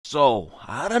So,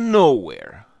 out of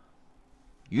nowhere,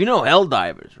 you know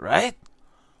Helldivers, right?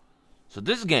 So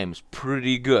this game is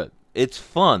pretty good. It's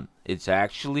fun. It's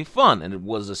actually fun, and it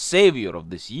was a savior of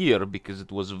this year because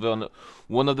it was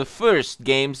one of the first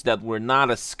games that were not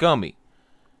as scummy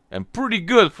and pretty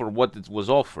good for what it was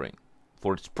offering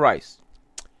for its price.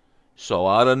 So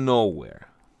out of nowhere,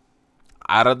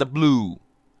 out of the blue,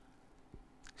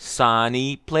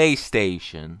 Sony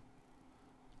PlayStation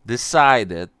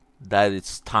decided that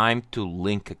it's time to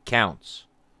link accounts,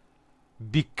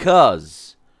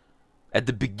 because at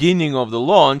the beginning of the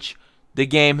launch the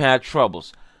game had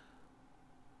troubles.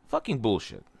 Fucking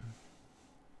bullshit.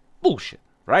 Bullshit.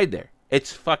 Right there.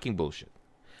 It's fucking bullshit.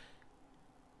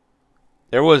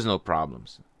 There was no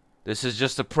problems. This is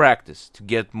just a practice to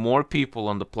get more people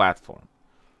on the platform.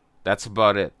 That's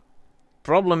about it.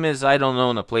 Problem is, I don't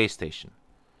own a PlayStation.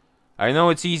 I know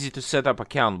it's easy to set up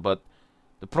account, but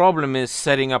the problem is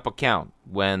setting up account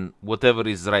when whatever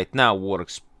is right now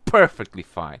works perfectly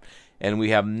fine, and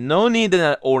we have no need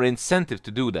or incentive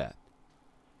to do that.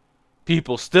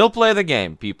 People still play the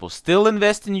game. People still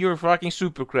invest in your fucking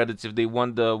super credits if they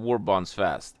want the war bonds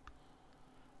fast.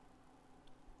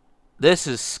 This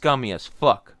is scummy as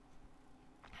fuck.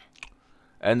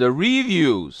 And the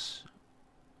reviews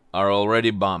are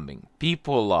already bombing.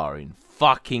 People are in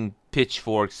fucking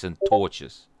pitchforks and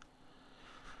torches.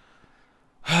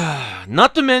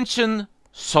 Not to mention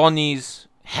Sony's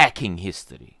hacking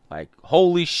history. Like,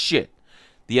 holy shit.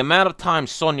 The amount of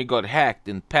times Sony got hacked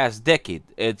in the past decade,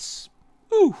 it's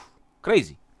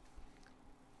crazy.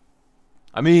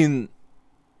 I mean,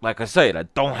 like I said, I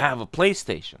don't have a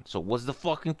PlayStation, so what's the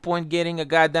fucking point getting a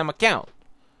goddamn account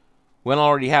when I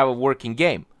already have a working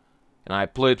game? And I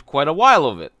played quite a while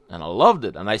of it, and I loved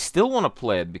it, and I still want to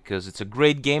play it because it's a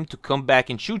great game to come back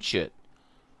and shoot shit.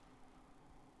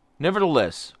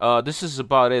 Nevertheless, this is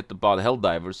about it about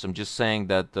Helldivers. I'm just saying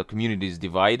that the community is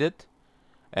divided,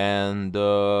 and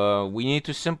we need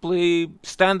to simply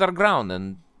stand our ground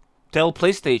and tell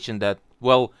PlayStation that,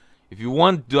 well, if you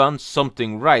want done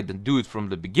something right, then do it from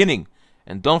the beginning,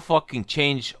 and don't fucking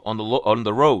change on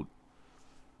the road.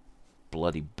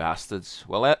 Bloody bastards.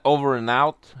 Well, over and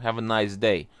out. Have a nice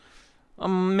day.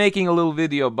 I'm making a little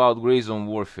video about Gray Zone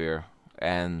Warfare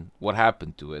and what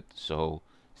happened to it, so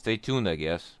stay tuned, I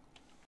guess.